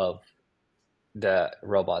merging of the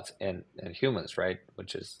robots and humans, right?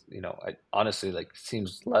 Which is, I honestly like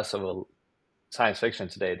seems less of a science fiction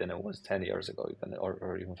today than it was 10 years ago, even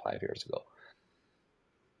or even 5 years ago.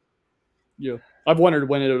 Yeah, I've wondered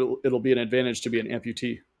when it'll be an advantage to be an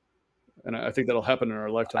amputee, and I think that'll happen in our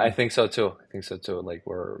I lifetime. think so too. I think so too. Like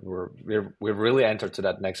we've really entered to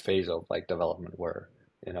that next phase of like development where,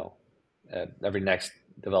 you know, every next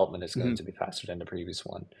development is going Mm-hmm. to be faster than the previous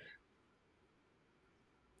one.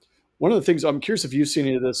 One of the things I'm curious if you've seen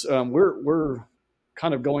any of this, we're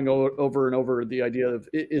kind of going over and over the idea of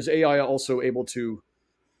is AI also able to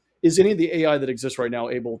is any of the AI that exists right now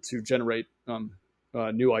able to generate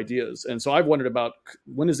new ideas? And so I've wondered about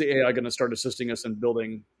when is the AI going to start assisting us in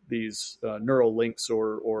building these neural links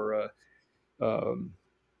um,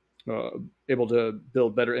 uh, able to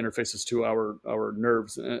build better interfaces to our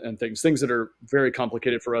nerves and things that are very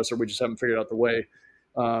complicated for us, or we just haven't figured out the way.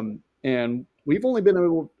 And we've only been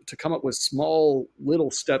able to come up with small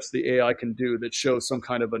little steps the AI can do that show some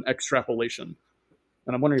kind of an extrapolation.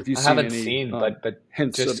 And I'm wondering if you've I seen haven't any seen, but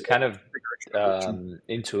hints of just kind of bigger extrapolation.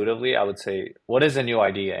 intuitively, I would say, what is a new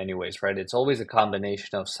idea, anyways, right? It's always a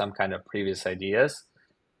combination of some kind of previous ideas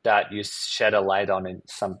that you shed a light on in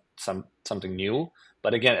something new.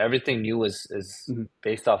 But again, everything new is Mm-hmm.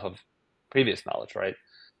 based off of previous knowledge, right?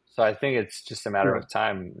 So I think it's just a matter Yeah. of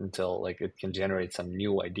time until like it can generate some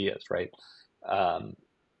new ideas, right? Um,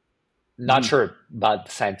 Not Mm-hmm. sure about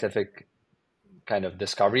the scientific kind of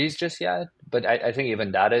discoveries just yet, but I think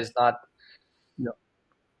even that is not. Yeah.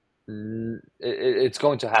 It's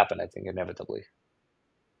going to happen, I think, inevitably.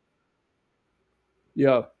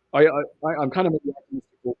 Yeah. I'm kind of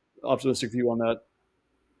maybe optimistic view on that.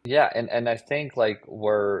 Yeah, and I think like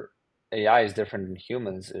where AI is different than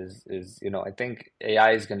humans is I think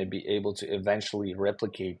AI is going to be able to eventually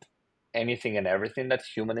replicate anything and everything that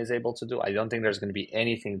human is able to do. I don't think there's going to be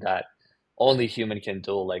anything that only human can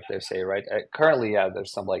do, like they say, right? Currently, yeah,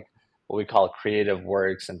 there's some like what we call creative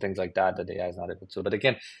works and things like that that AI is not able to. But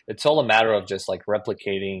again, it's all a matter of just like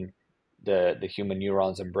replicating the human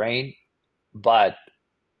neurons and brain. But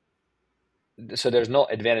so there's no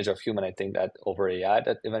advantage of human, I think, that over AI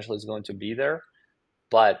that eventually is going to be there.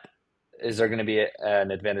 But is there going to be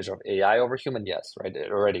an advantage of AI over human? Yes, right.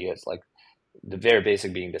 It already is. Like the very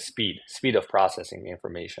basic being the speed of processing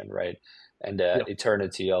information, right, and the Yeah.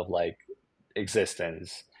 eternity of like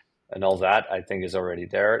existence and all that. I think is already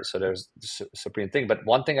there. So there's the supreme thing. But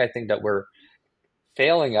one thing I think that we're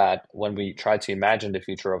failing at when we try to imagine the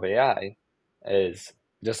future of AI is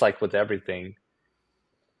just like with everything,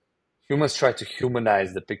 humans try to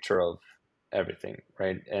humanize the picture of everything,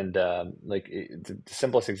 right? And like the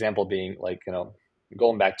simplest example being like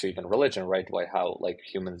going back to even religion, right? Like how like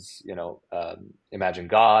humans imagine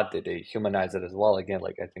God, they humanize it as well. Again,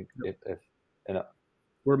 like I think Yeah. if you know,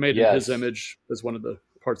 We're made in His yes, image as one of the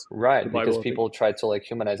parts of the right, because Bible, I think. people try to like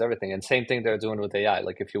humanize everything, and same thing they're doing with AI.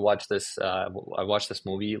 Like if you watch this, I watched this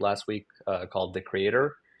movie last week called The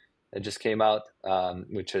Creator. It just came out,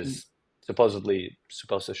 which Mm. is supposedly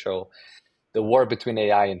supposed to show the war between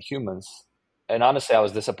AI and humans. And honestly, I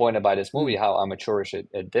was disappointed by this movie Mm. how amateurish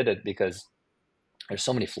it did it, because there's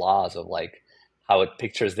so many flaws of like how it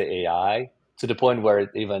pictures the AI to the point where it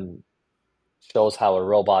even shows how a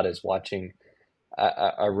robot is watching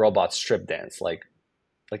a robot strip dance. Like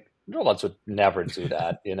robots would never do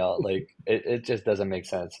that, like it just doesn't make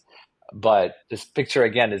sense. But this picture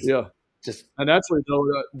again is Yeah. just And actually, though,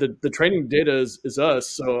 the training data is us.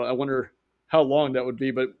 So I wonder how long that would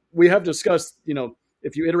be. But we have discussed,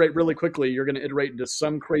 if you iterate really quickly, you're going to iterate into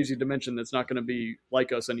some crazy dimension that's not going to be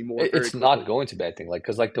like us anymore very it's not quickly. going to be, I think, like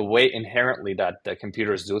because like the way inherently that the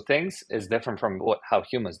computers do things is different from how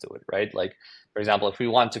humans do it, right? Like for example, if we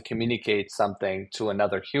want to communicate something to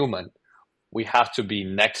another human, we have to be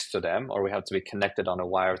next to them or we have to be connected on a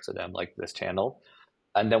wire to them, like this channel,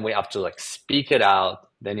 and then we have to like speak it out,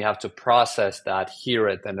 then you have to process that, hear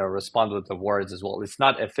it, and then respond with the words as well. It's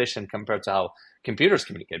not efficient compared to how computers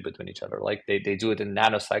communicate between each other. Like they do it in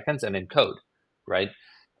nanoseconds and in code, right?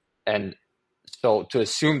 And so to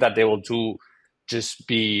assume that they will do just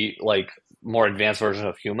be like more advanced version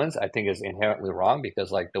of humans, I think is inherently wrong,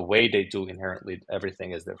 because like the way they do inherently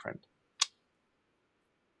everything is different.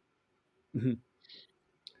 Mhm.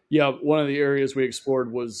 Yeah, one of the areas we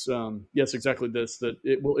explored was yes, exactly this that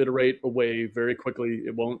it will iterate away very quickly.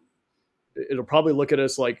 It won't. It'll probably look at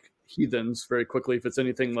us like heathens very quickly if it's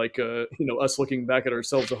anything like us looking back at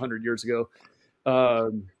ourselves 100 years ago.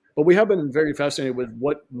 But we have been very fascinated with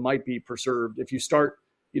what might be preserved if you start,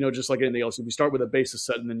 just like anything else. If you start with a basis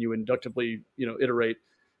set and then you inductively, iterate,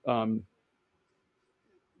 um,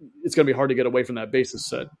 it's going to be hard to get away from that basis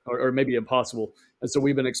set, or maybe impossible. And so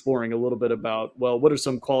we've been exploring a little bit about, well, what are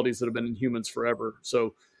some qualities that have been in humans forever?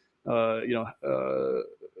 So, you know,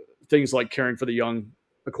 things like caring for the young,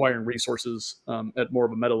 acquiring resources at more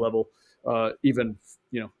of a meta level. Even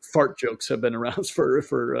fart jokes have been around for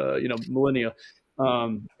millennia.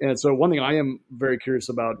 And so one thing I am very curious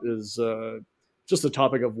about is just the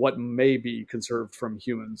topic of what may be conserved from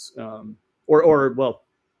humans, or well,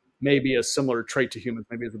 maybe a similar trait to humans.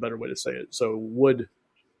 Maybe is a better way to say it. So would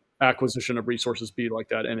acquisition of resources be like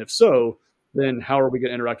that? And if so, then how are we going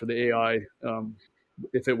to interact with the AI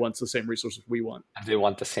if it wants the same resources we want? If they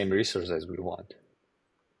want the same resources we want.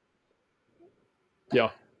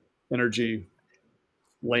 Yeah, energy,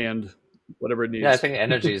 land, whatever it Yeah, I needs. think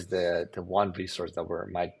energy is the one resource that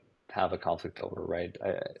we might have a conflict over, right?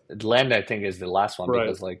 Land, I think, is the last one Right,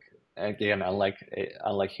 because, like, again,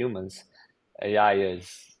 unlike humans, AI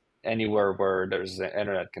is anywhere where there's an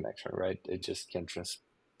internet connection, right? It just can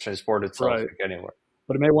transport itself right. like anywhere.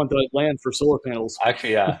 But it may want the land for solar panels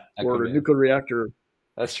Actually, yeah, that could or be it. nuclear reactor.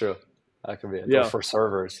 That's true. That could be it. Or Yeah. for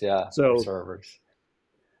servers, yeah, for So servers.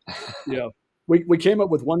 yeah, we came up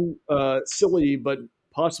with one silly but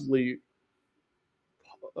possibly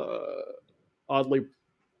uh, oddly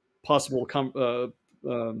possible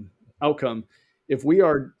outcome. If we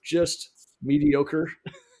are just mediocre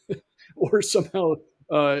or somehow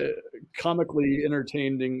uh, comically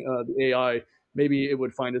entertaining the AI, maybe it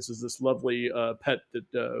would find us as this lovely pet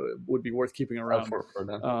that would be worth keeping around. For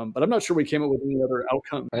them. But I'm not sure we came up with any other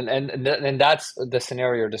outcome. And that's the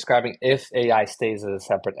scenario you're describing if AI stays as a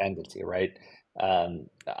separate entity, right?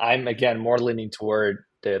 I'm again more leaning toward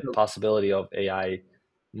the possibility of AI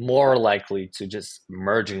more likely to just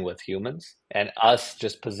merging with humans and us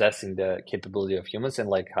just possessing the capability of humans, and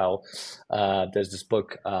like how there's this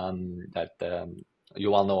book that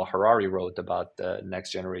Yuval Noah Harari wrote about the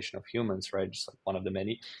next generation of humans, right? Just like one of the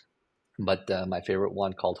many, but my favorite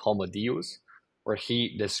one called Homo Deus, where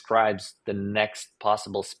he describes the next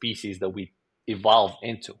possible species that we evolve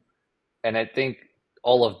into. And I think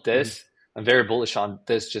all of Mhm. this, I'm very bullish on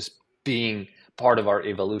this just being part of our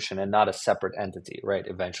evolution and not a separate entity, right?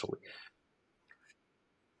 Eventually.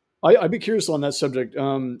 I'd be curious on that subject.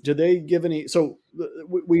 Did they give any? So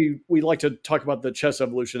we like to talk about the chess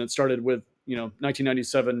evolution. It started with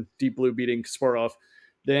 1997, Deep Blue beating Kasparov.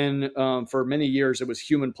 Then for many years it was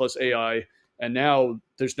human plus AI, and now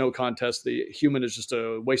there's no contest. The human is just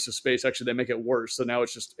a waste of space. Actually, they make it worse. So now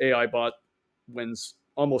it's just AI bot wins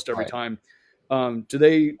almost every Right. time. Do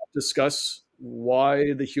they discuss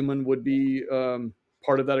why the human would be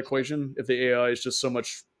part of that equation if the AI is just so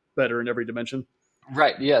much better in every dimension?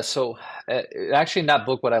 Right. Yeah. So actually, in that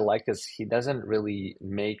book, what I like is he doesn't really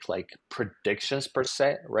make like predictions per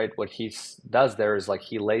se, right? What he does there is like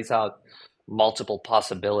he lays out multiple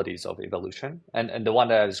possibilities of evolution, and the one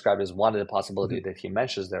that I described is one of the possibilities Mhm. that he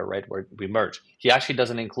mentions there, right, where we merge. He actually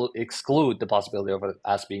doesn't exclude the possibility of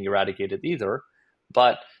us being eradicated either,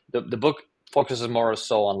 but the book focuses more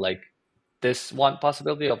so on like this one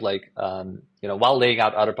possibility of like while laying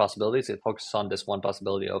out other possibilities, it focuses on this one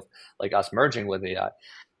possibility of like us merging with AI.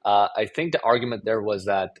 I think the argument there was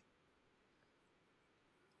that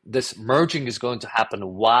this merging is going to happen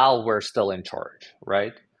while we're still in charge,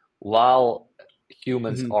 right? While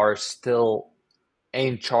humans Mhm. are still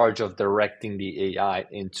in charge of directing the AI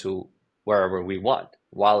into wherever we want.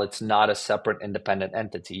 While it's not a separate independent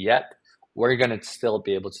entity yet, we're going to still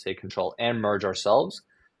be able to take control and merge ourselves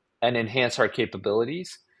and enhance our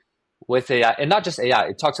capabilities with AI, and not just AI.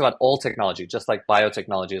 It talks about all technology, just like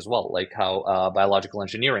biotechnology as well, like how biological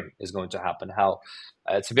engineering is going to happen. How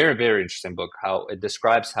it's a very, very interesting book. How it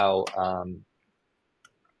describes how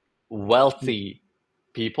wealthy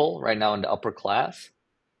people right now in the upper class,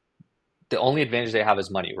 the only advantage they have is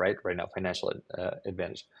money, right? Right now, financial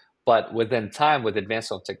advantage. But within time, with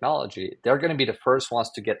advance of technology, they're going to be the first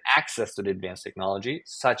ones to get access to the advanced technology,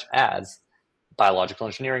 such as biological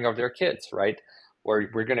engineering of their kids, right? Where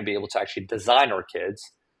we're going to be able to actually design our kids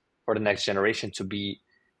for the next generation to be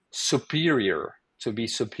superior,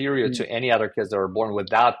 Mhm. to any other kids that are born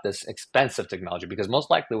without this expensive technology. Because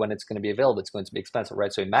most likely, when it's going to be available, it's going to be expensive,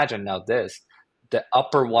 right? So imagine now this: the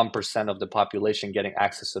upper 1% of the population getting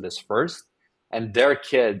access to this first, and their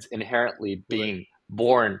kids inherently Right. being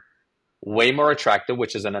born way more attractive,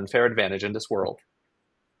 which is an unfair advantage in this world,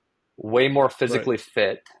 way more Right. physically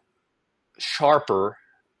fit, sharper,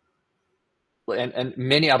 and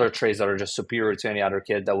many other traits that are just superior to any other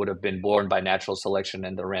kid that would have been born by natural selection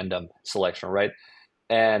and the random selection, right?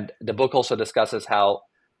 And the book also discusses how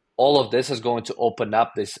all of this is going to open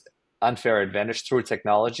up this unfair advantage through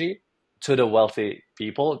technology to the wealthy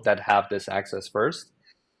people that have this access first,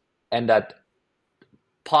 and that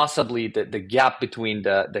possibly the gap between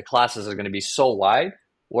the classes is going to be so wide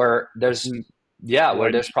where there's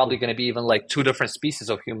where there's probably going to be even like two different species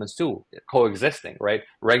of humans too coexisting, right?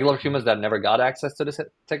 Regular humans that never got access to this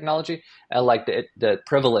technology, and like the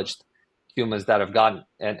privileged humans that have gotten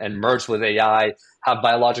and merged with AI, have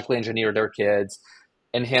biologically engineered their kids,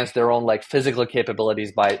 enhance their own like physical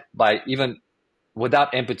capabilities by even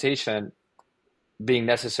without amputation being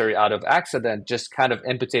necessary out of accident, just kind of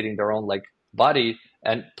amputating their own like body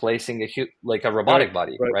and placing a robotic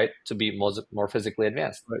body, right, to be more physically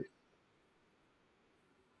advanced.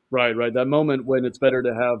 Right. That moment when it's better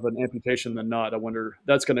to have an amputation than not, I wonder,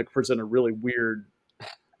 that's going to present a really weird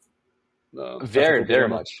very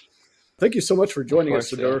dilemma. much. Thank you so much for joining us,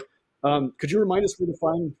 Sardor. Could you remind us where to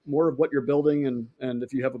find more of what you're building and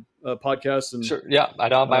if you have a podcast? And sure. Yeah, I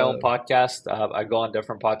don't have my own podcast. I go on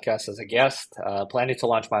different podcasts as a guest. Planning to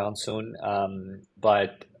launch my own soon.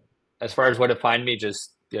 But as far as where to find me,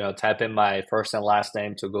 just type in my first and last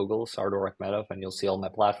name to Google, Sardor Akhmedov, and you'll see all my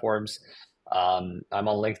platforms. I'm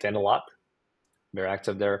on LinkedIn a lot. Very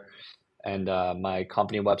active there. And my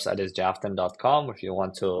company website is jafton.com. If you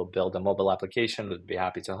want to build a mobile application, we'd be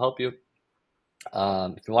happy to help you.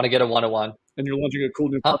 If you want to get a one-on-one. And you're launching a cool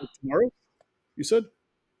new product tomorrow, you said?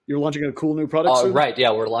 You're launching a cool new product soon? Right,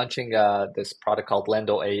 yeah. We're launching this product called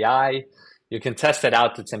Lendo AI. You can test it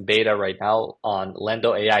out. It's in beta right now on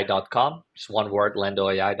lendoai.com. Just one word,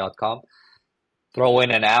 lendoai.com. Throw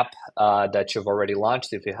in an app that you've already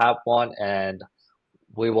launched if you have one, and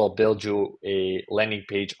we will build you a landing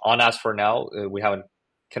page on us for now. We haven't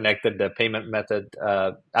connected the payment method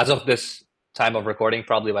as of this time of recording.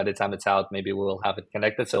 Probably by the time it's out, maybe we will have it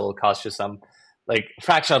connected. So it will cost you some, like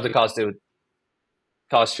fraction of the cost it would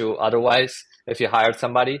cost you otherwise if you hired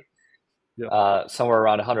somebody. Somewhere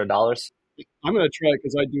around $100. I'm going to try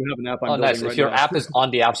because I do have an app I'm building nice. right If your now. app is on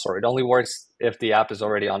the App Store, it only works if the app is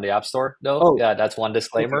already on the App Store, though. Yeah, that's one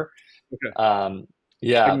disclaimer. Okay.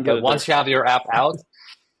 But once you have your app out,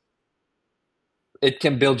 it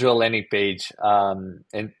can build you a landing page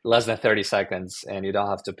in less than 30 seconds, and you don't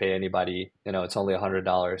have to pay anybody. It's only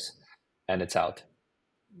 $100, and it's out.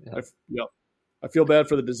 I feel bad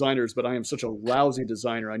for the designers, but I am such a lousy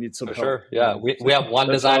designer. I need some help. Sure. Yeah, we have one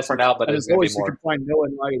design awesome. For now, but there's going to be more. You can find Noah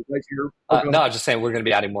and I right here. No, I'm just saying we're going to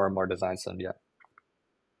be adding more and more designs soon. Yeah.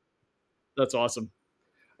 That's awesome.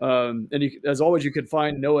 And as always, you can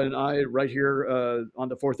find Noah and I right here on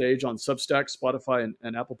The Fourth Age on Substack, Spotify,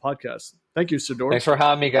 and Apple Podcasts. Thank you, Sardor. Thanks for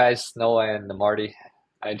having me, guys. Noah and Marty.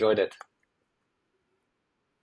 I enjoyed it.